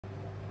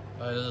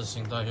Hi, this is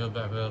Singtai here,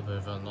 back here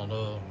with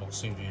another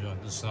unboxing video, and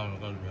this time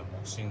we're going to be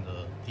unboxing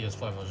the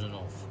PS5 version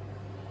of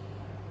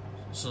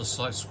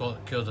Suicide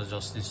Squad Kill the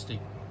Justice League.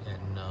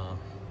 And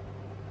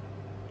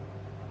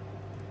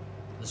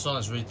this one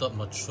is rated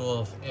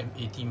mature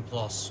M18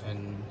 plus,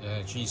 and it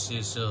actually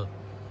says here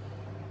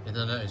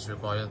internet is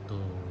required to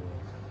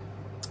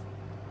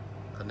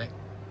connect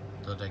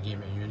to the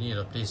game, and you need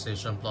a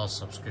PlayStation Plus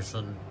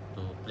subscription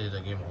to play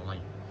the game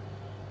online.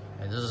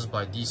 And this is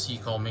by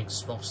DC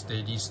Comics,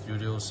 Rocksteady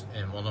Studios,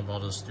 and Warner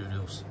Brothers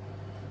Studios.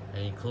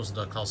 And it includes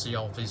the classic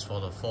outfits for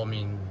the four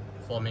main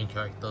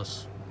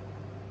characters.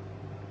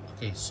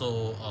 Okay,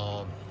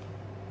 so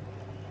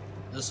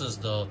this is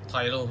the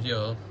title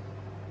here.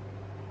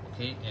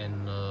 Okay,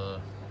 and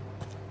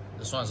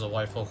this one is a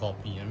rifle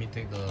copy. Let me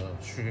take the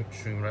shrink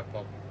wrap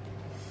up.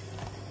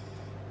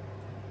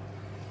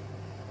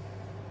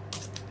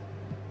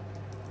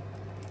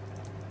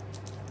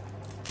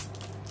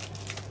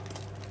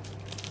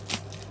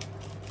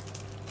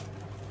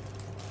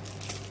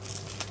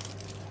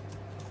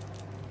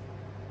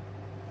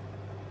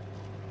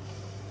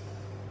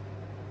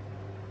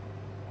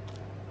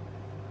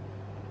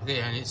 Okay,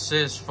 and it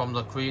says, from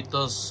the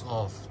creators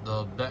of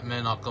the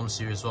Batman Arkham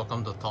series,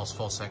 welcome to Task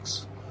Force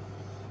X.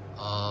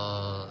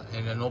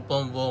 In an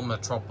open world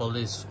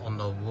metropolis on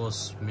the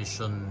worst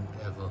mission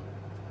ever.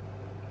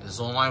 It's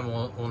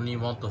online only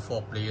 1 to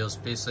 4 players.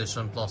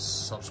 PlayStation Plus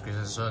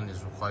subscription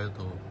is required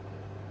to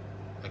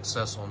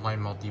access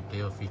online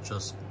multiplayer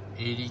features.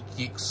 80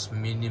 gigs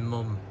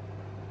minimum.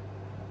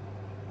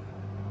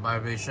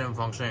 Vibration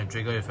function and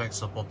trigger effects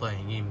supported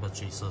in game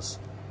purchases.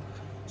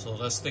 So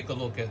let's take a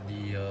look at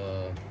the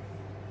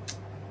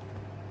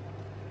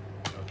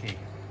okay,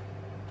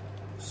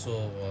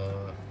 so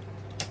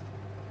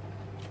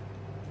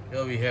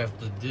here we have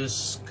the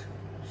disc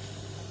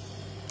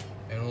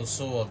and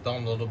also a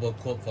downloadable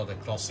code for the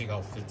classic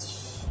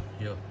outfits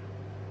here.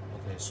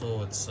 Okay,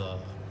 so it's the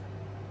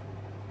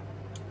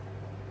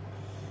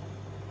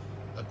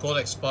code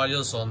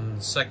expires on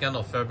 2nd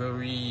of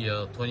February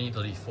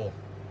 2034.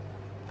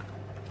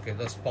 Okay,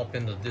 let's pop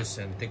in the disc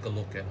and take a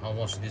look at how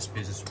much this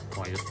space is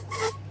required.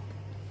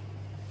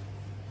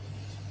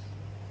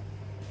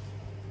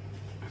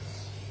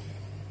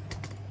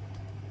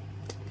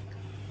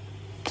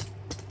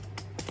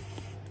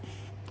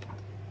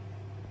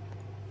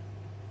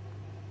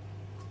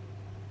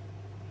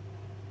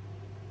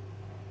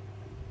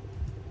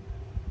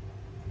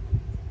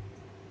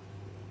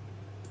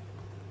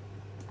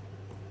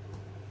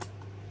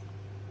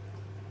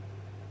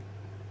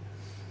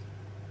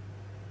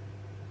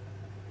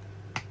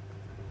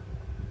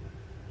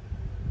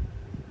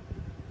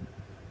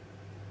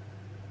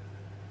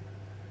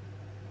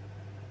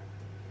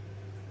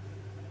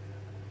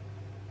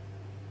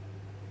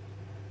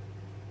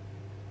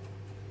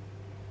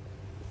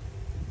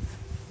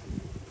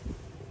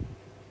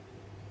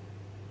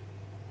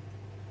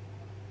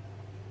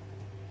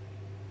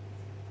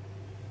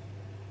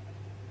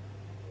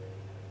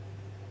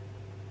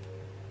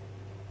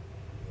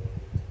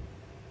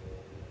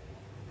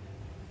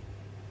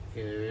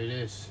 Okay, there it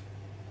is.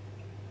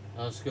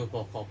 Let's go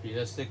for a copy.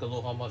 Let's take a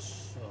look how much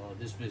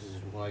this space is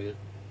required.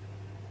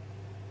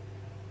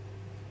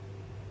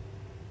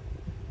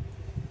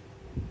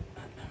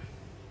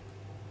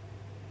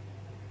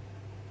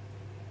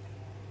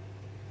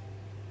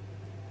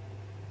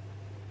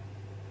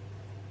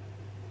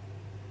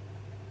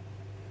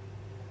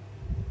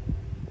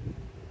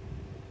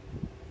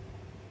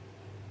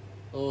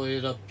 Oh,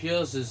 it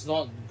appears it's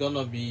not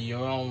gonna be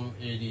around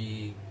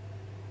 80,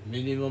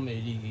 minimum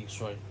 80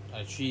 gigs, right?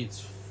 Actually,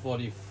 it's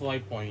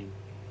 45.374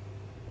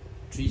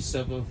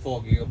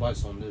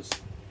 gigabytes on this.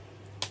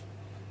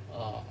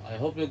 I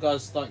hope you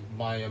guys liked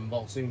my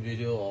unboxing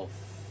video of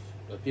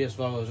the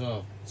PS5 version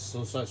of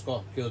Suicide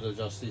Squad Kill the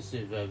Justice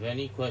League. If you have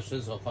any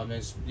questions or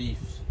comments,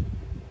 please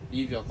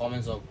leave your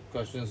comments or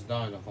questions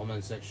down in the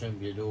comment section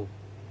below.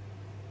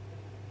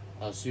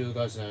 I'll see you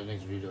guys in the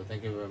next video.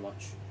 Thank you very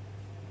much.